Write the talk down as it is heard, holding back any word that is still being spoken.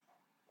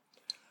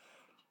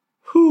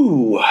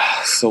Whew.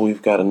 So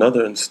we've got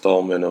another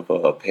installment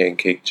of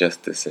Pancake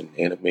Justice and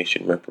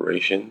Animation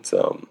Reparations.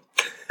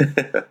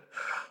 A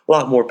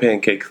lot more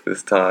pancakes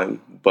this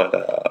time,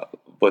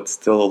 but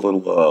still a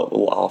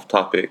little off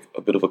topic.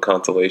 A bit of a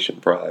consolation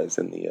prize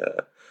in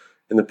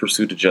the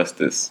pursuit of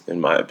justice,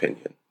 in my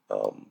opinion.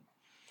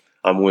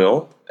 I'm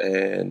Will,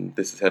 and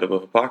this is Head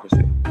Above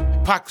Hypocrisy.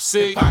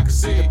 Hypocrisy,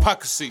 hypocrisy,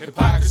 hypocrisy,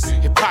 hypocrisy,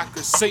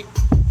 hypocrisy.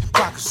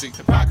 Hypocrisy,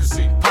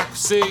 hypocrisy,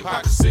 hypocrisy,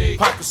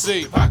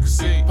 hypocrisy, hypocrisy,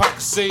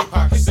 hypocrisy,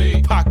 hypocrisy,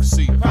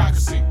 hypocrisy,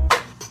 hypocrisy.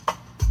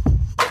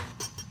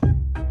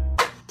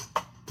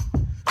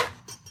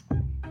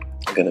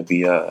 I'm gonna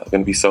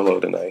be solo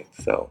tonight,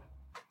 so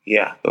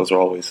yeah, those are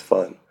always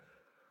fun.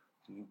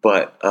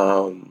 But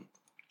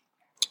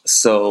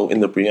so in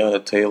the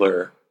Breonna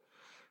Taylor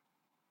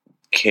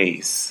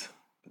case,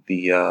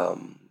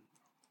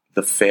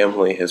 the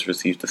family has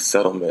received a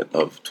settlement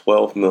of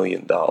 $12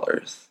 million.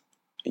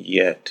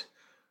 Yet,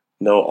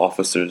 no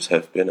officers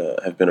have been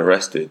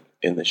arrested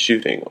in the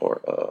shooting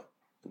or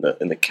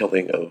in the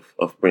killing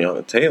of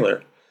Breonna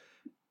Taylor.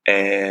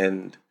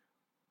 And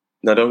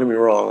now, don't get me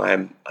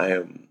wrong,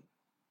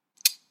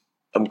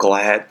 I'm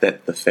glad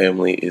that the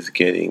family is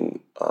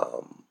getting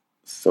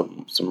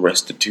some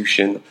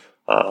restitution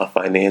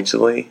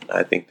financially.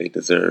 I think they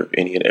deserve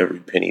any and every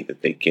penny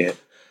that they get,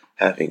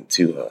 having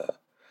to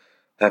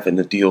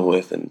deal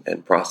with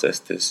and process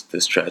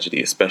this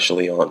tragedy,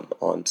 especially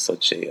on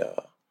such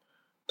a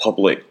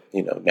public,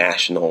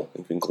 national,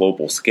 even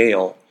global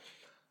scale.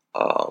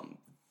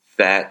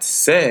 That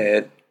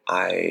said,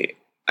 I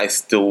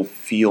still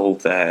feel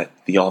that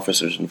the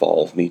officers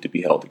involved need to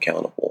be held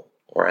accountable,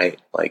 right?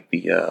 Like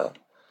the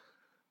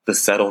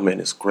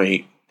settlement is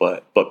great,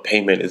 but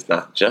payment is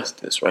not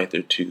justice, right?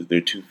 They're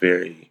two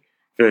very,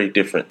 very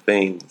different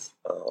things.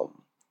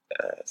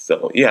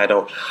 So yeah,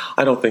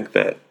 I don't think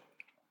that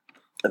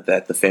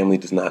the family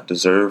does not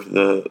deserve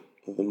the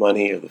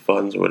money or the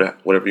funds or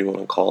whatever you want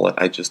to call it.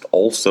 I just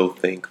also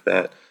think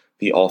that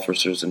the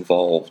officers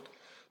involved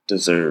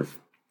deserve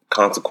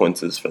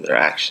consequences for their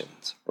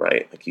actions,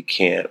 right? Like you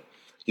can't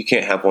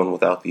have one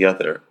without the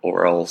other,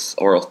 or else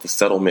the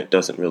settlement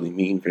doesn't really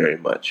mean very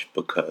much,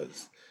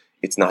 because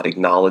it's not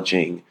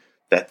acknowledging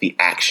that the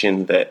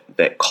action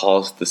that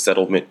caused the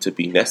settlement to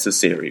be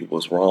necessary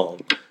was wrong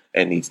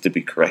and needs to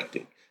be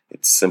corrected.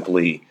 It's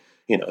simply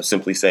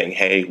saying,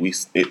 hey,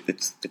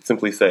 it's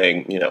simply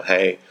saying,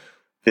 hey,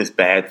 this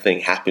bad thing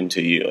happened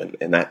to you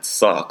and that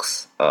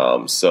sucks.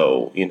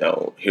 So,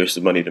 here's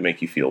some money to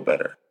make you feel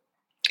better.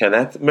 And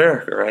that's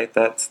America, right?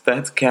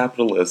 That's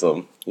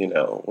capitalism. We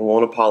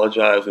won't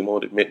apologize. We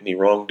won't admit any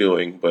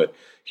wrongdoing, but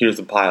here's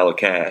a pile of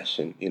cash,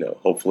 and,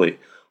 hopefully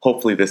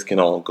this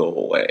can all go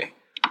away.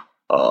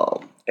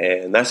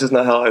 And that's just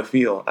not how I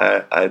feel.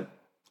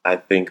 I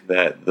think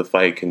that the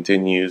fight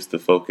continues. The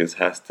focus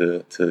has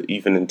to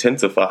even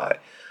intensify,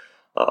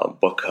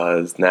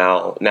 because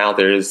now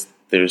there's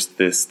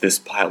this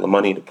pile of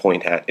money to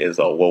point at is,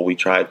 oh, well, we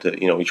tried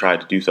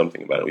to do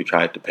something about it. We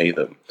tried to pay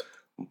them,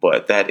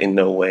 but that in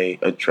no way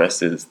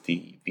addresses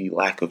the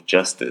lack of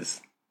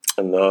justice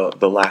and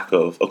the lack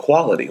of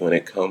equality when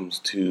it comes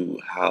to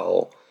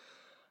how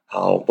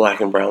Black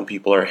and brown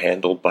people are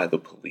handled by the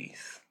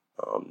police.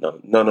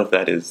 None of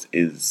that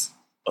is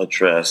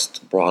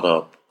addressed, brought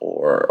up,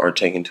 or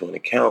taken into an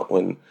account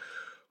when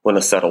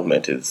a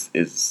settlement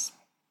is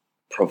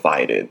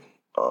provided.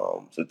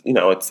 So,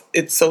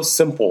 it's so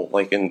simple.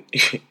 Like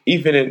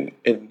even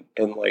in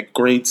like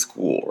grade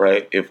school,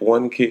 right? If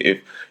one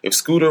kid, if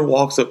Scooter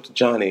walks up to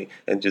Johnny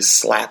and just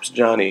slaps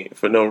Johnny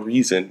for no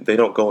reason, they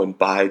don't go and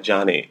buy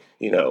Johnny,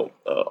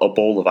 a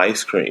bowl of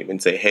ice cream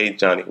and say, hey,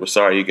 Johnny, we're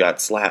sorry you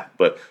got slapped.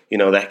 But,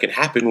 that can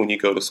happen when you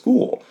go to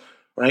school,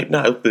 right?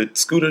 Now, the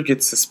Scooter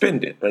gets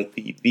suspended, right?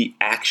 The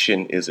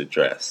action is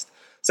addressed.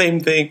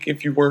 Same thing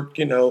if you work,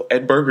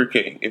 at Burger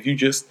King. If you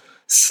just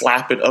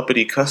slap an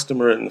uppity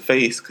customer in the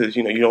face because,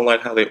 you don't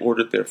like how they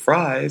ordered their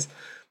fries,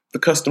 the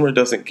customer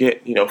doesn't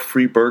get,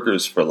 free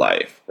burgers for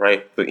life,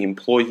 right? The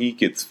employee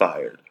gets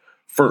fired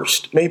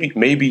first.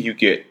 Maybe you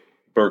get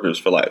burgers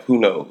for life. Who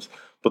knows?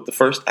 But the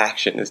first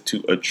action is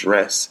to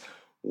address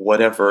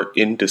whatever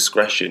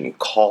indiscretion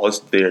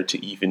caused there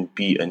to even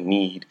be a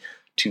need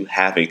to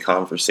have a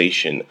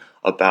conversation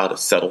about a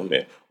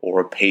settlement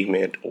or a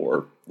payment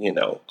or,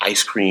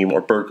 ice cream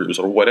or burgers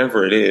or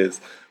whatever it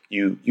is.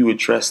 You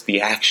address the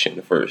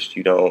action first.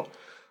 You don't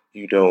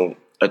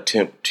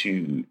attempt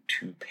to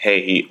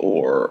pay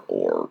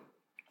or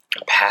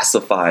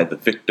pacify the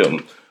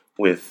victim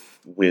with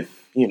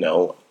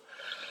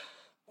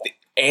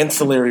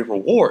ancillary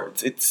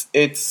rewards.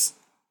 It's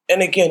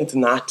and again, it's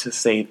not to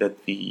say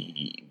that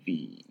the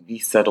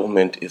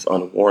settlement is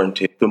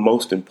unwarranted. The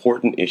most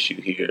important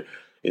issue here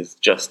is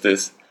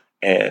justice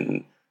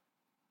and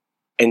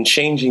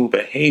changing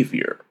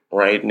behavior,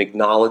 right? And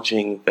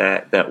acknowledging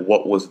that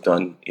what was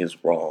done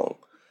is wrong.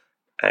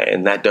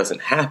 And that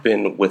doesn't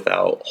happen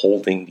without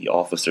holding the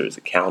officers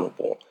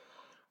accountable,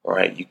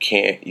 right? You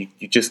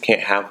just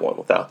can't have one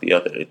without the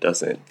other.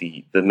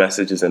 The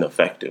message isn't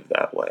effective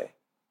that way.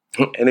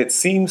 And it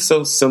seems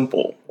so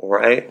simple,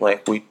 right?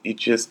 Like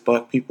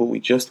black people, we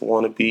just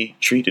want to be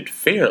treated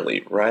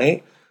fairly,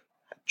 right?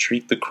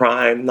 Treat the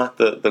crime, not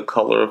the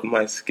color of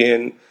my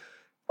skin.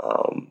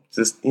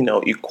 Just,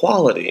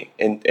 equality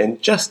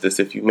and justice.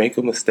 If you make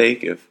a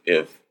mistake,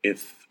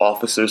 if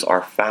officers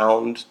are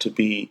found to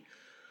be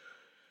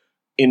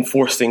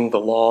enforcing the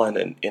law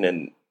in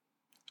an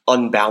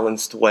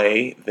unbalanced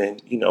way, then,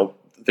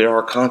 there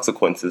are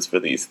consequences for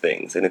these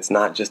things. And it's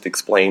not just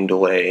explained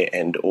away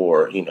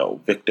or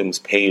victims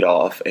paid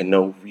off and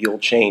no real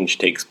change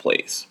takes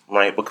place,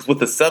 right? Because with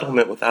the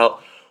settlement, without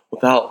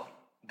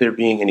there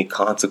being any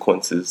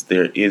consequences,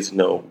 there is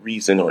no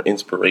reason or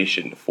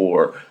inspiration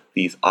for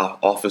these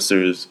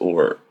officers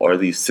or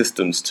these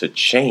systems to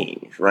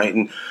change, right?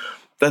 And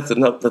that's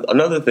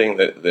another thing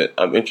that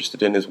I'm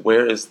interested in is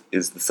where is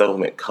the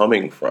settlement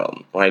coming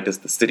from, right? Does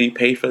the city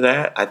pay for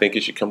that? I think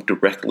it should come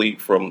directly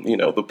from,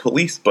 the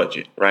police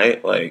budget,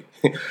 right? Like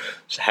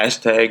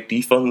hashtag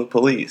defund the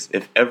police.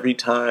 If every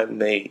time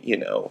they,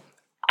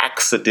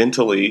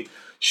 accidentally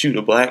shoot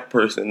a black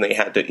person, they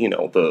had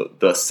to,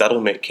 the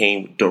settlement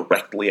came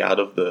directly out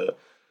of the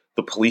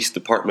police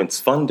department's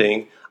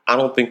funding. I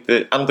don't think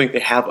they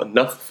have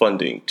enough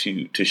funding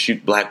to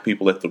shoot black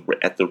people at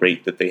the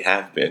rate that they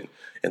have been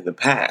in the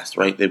past,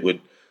 right? They've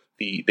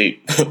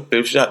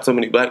shot so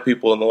many black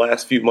people in the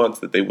last few months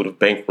that they would have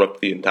bankrupted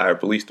the entire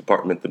police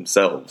department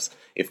themselves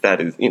if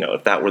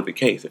that were the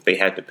case, if they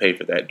had to pay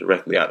for that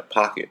directly out of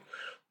pocket.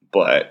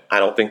 But I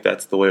don't think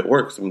that's the way it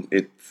works.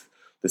 It's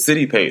the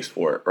city pays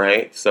for it,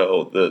 right?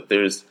 So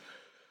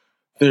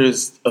there's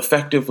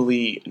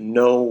effectively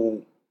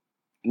no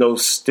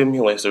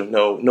stimulus or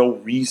no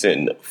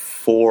reason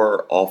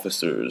for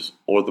officers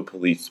or the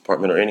police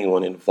department or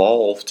anyone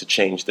involved to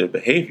change their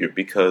behavior,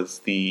 because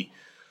the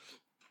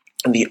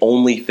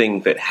only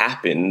thing that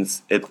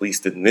happens, at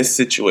least in this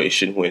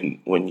situation,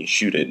 when you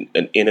shoot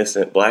an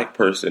innocent black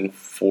person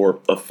for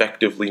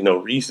effectively no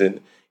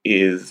reason,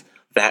 is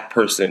that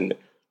person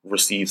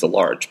receives a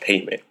large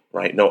payment,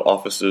 right? No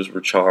officers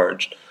were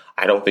charged.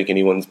 I don't think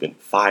anyone's been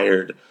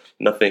fired.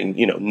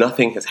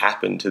 Nothing has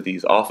happened to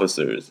these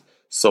officers.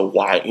 So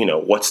why,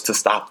 what's to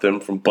stop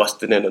them from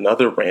busting in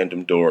another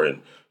random door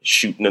and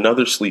shooting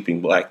another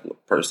sleeping black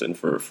person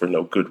for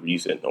no good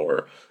reason,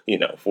 or,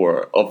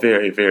 for a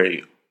very,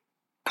 very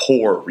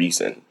poor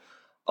reason?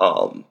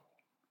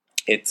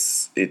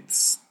 There's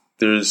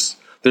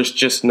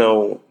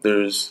no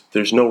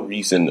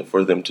reason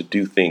for them to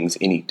do things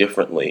any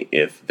differently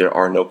if there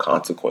are no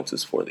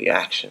consequences for the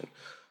action.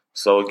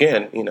 So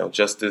again,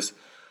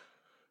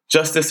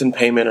 justice and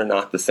payment are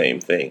not the same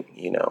thing.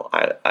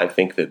 I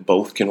think that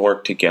both can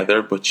work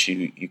together, but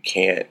you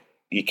can't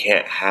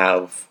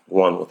have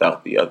one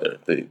without the other.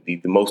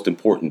 The most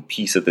important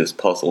piece of this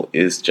puzzle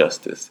is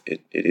justice.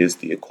 It is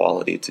the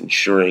equality. It's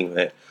ensuring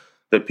that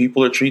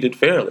people are treated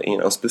fairly,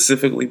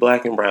 specifically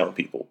black and brown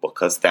people,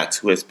 because that's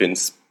who has been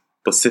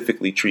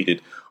specifically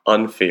treated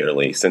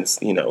unfairly since,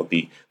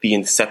 the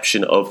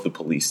inception of the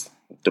police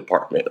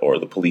department or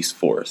the police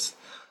force.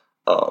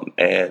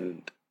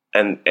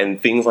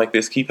 And things like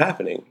this keep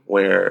happening,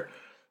 where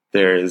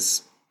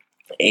there's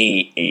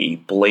a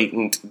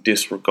blatant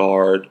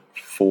disregard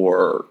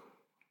for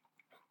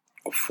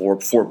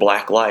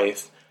black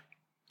life,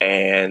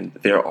 and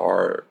there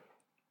are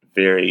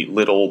very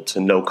little to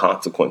no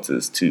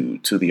consequences to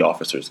the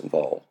officers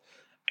involved.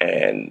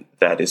 And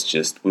that is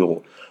just,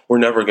 we're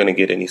never going to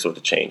get any sort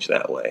of change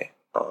that way.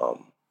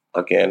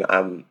 Again,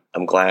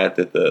 I'm glad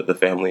that the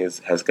family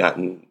has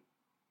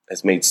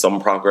made some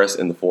progress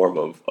in the form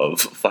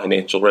of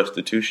financial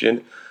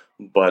restitution,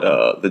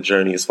 but the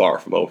journey is far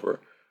from over.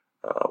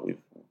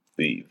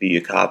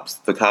 The cops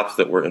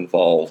that were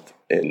involved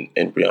in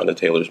Breonna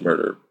Taylor's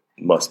murder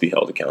must be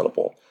held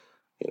accountable.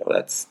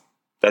 That's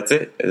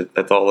it.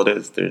 That's all it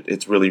is.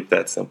 It's really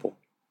that simple.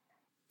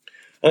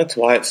 That's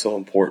why it's so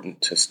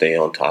important to stay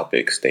on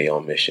topic, stay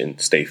on mission,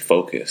 stay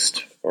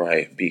focused,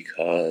 right?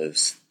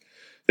 Because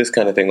this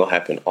kind of thing will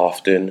happen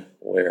often,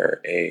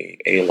 where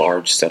a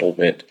large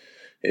settlement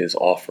is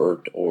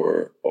offered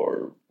or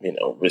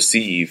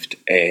received,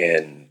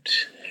 and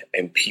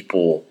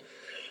people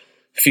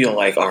feel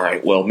like, all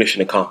right, well,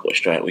 mission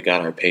accomplished, right? We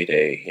got our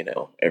payday,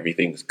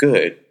 everything's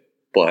good,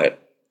 but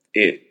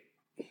it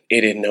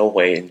in no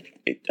way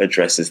it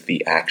addresses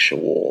the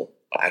actual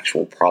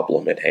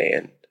problem at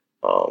hand.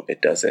 It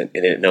doesn't,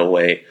 and in no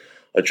way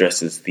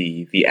addresses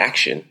the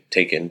action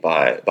taken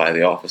by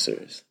the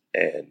officers.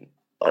 And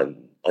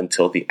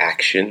until the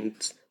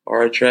actions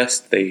are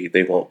addressed,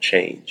 they won't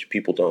change.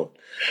 People don't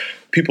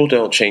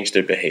change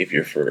their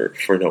behavior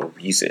for no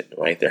reason,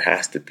 right? There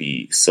has to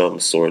be some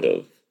sort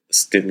of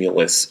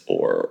stimulus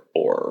or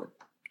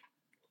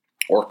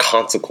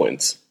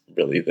consequence,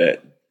 really,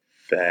 that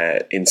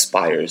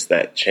inspires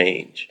that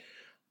change.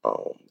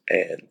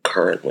 And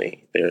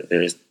currently,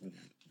 there's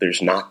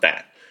not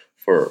that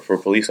for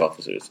police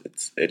officers.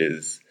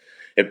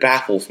 It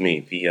baffles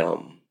me the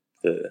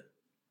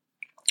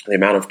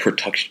amount of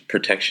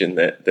protection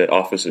that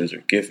officers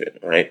are given,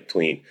 right?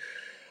 Between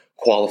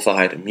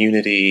qualified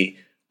immunity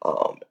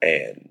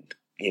and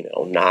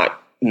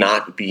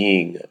not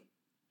being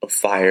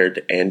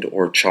fired and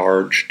or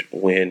charged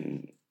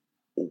when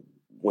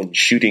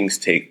shootings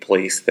take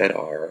place that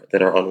are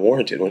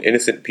unwarranted, when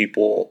innocent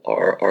people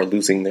are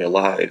losing their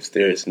lives.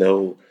 There is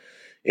no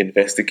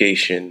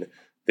investigation.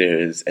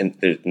 There's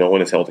no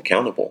one is held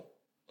accountable.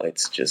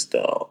 It's just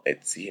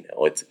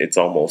it's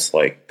almost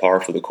like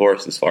par for the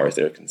course as far as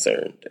they're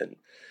concerned,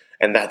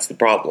 and that's the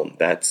problem.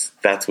 That's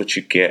what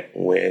you get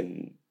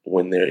when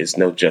there is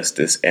no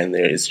justice and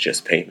there is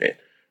just payment,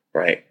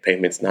 right?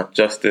 Payment's not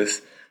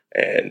justice,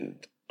 and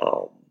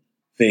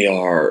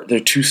they're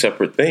two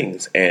separate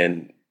things.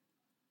 And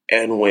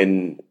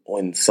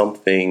when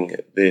something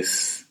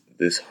this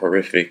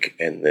horrific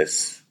and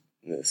this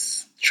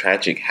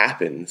tragic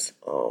happens,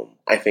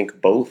 I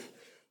think both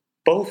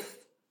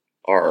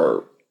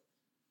are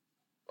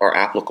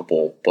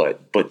applicable,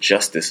 but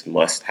justice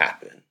must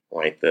happen.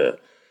 Right? The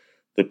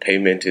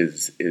payment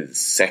is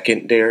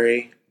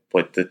secondary,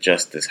 but the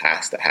justice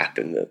has to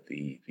happen.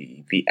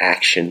 The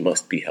action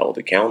must be held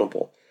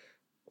accountable.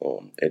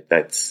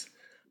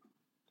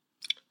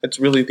 That's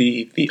really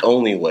the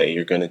only way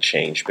you're going to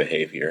change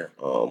behavior,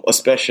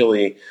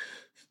 especially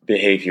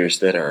behaviors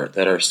that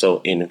are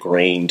so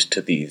ingrained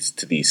to these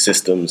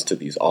systems, to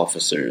these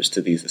officers,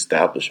 to these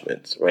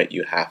establishments. Right?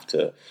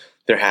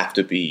 There have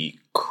to be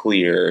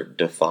clear,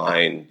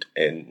 defined,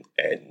 and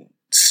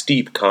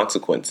steep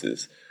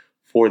consequences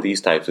for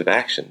these types of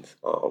actions.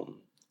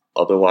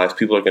 Otherwise,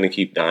 people are going to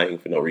keep dying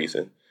for no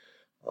reason.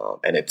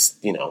 And it's,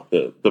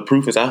 the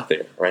proof is out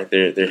there, right?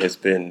 There's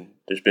been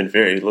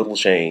very little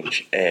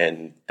change,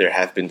 and there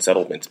have been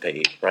settlements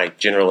paid, right?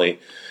 Generally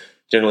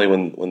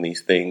when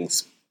these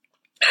things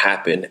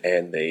happen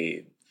and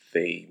they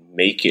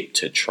make it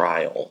to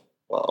trial,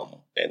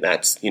 and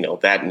that's,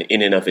 that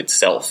in and of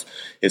itself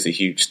is a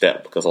huge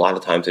step, because a lot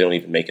of times they don't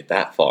even make it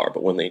that far.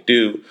 But when they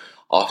do,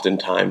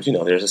 oftentimes,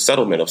 there's a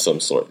settlement of some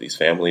sort. These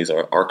families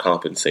are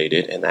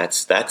compensated, and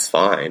that's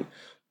fine.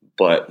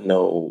 But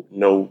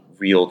no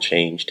real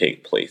change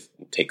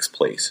takes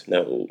place.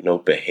 No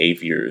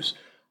behaviors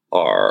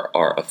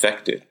are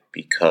affected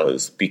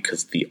because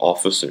the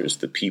officers,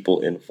 the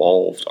people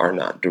involved, are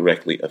not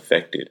directly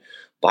affected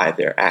by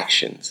their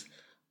actions.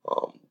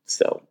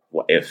 So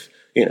if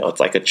it's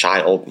like a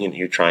child,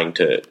 you're trying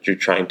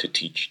to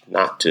teach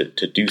not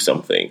to do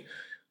something.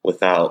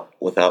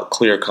 Without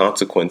clear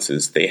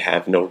consequences, they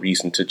have no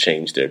reason to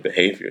change their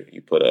behavior.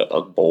 You put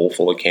a bowl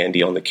full of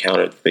candy on the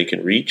counter that they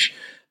can reach,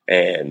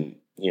 and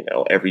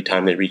every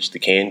time they reach the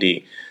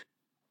candy,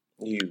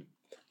 you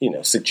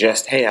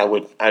suggest, hey,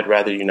 I'd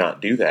rather you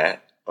not do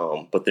that.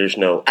 But there's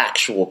no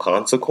actual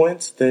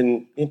consequence.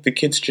 Then the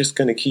kid's just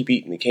going to keep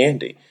eating the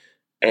candy.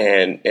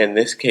 And in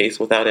this case,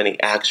 without any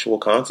actual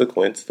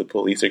consequence, the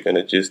police are going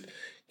to just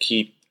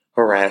keep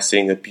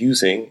harassing,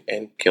 abusing,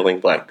 and killing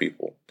Black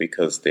people,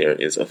 because there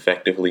is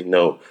effectively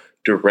no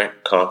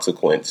direct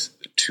consequence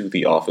to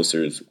the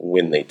officers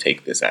when they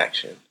take this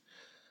action.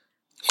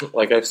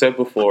 Like I've said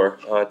before,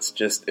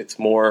 it's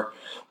more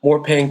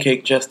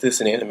pancake justice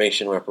and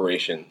animation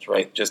reparations,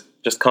 right?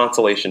 Just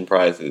consolation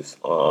prizes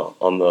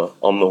on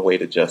the way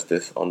to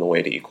justice, on the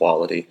way to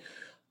equality,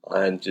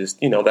 and just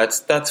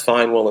that's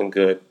fine, well and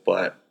good.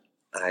 But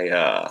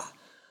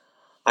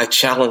I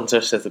challenge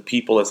us as a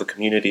people, as a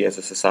community, as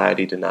a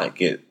society, to not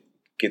get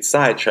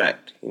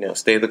sidetracked.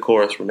 Stay the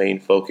course, remain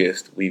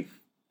focused. We've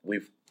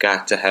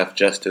got to have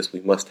justice.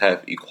 We must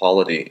have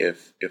equality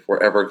if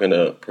we're ever going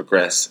to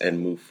progress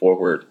and move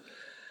forward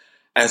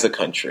as a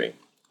country.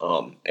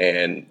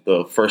 And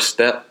the first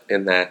step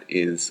in that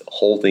is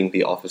holding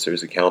the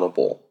officers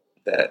accountable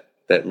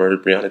that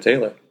murdered Breonna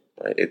Taylor.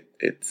 Right?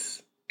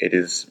 It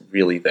is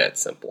really that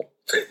simple.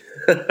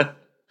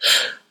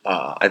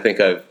 I think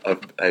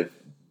I've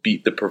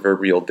beat the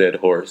proverbial dead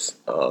horse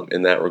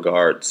in that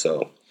regard.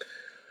 So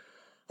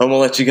I'm gonna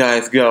let you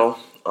guys go.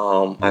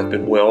 I've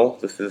been Will.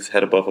 This is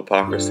Head Above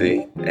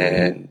Hypocrisy,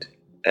 and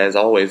as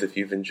always, if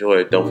you've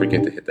enjoyed, don't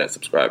forget to hit that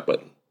subscribe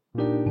button.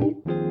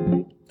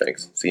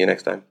 Thanks. See you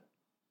next time.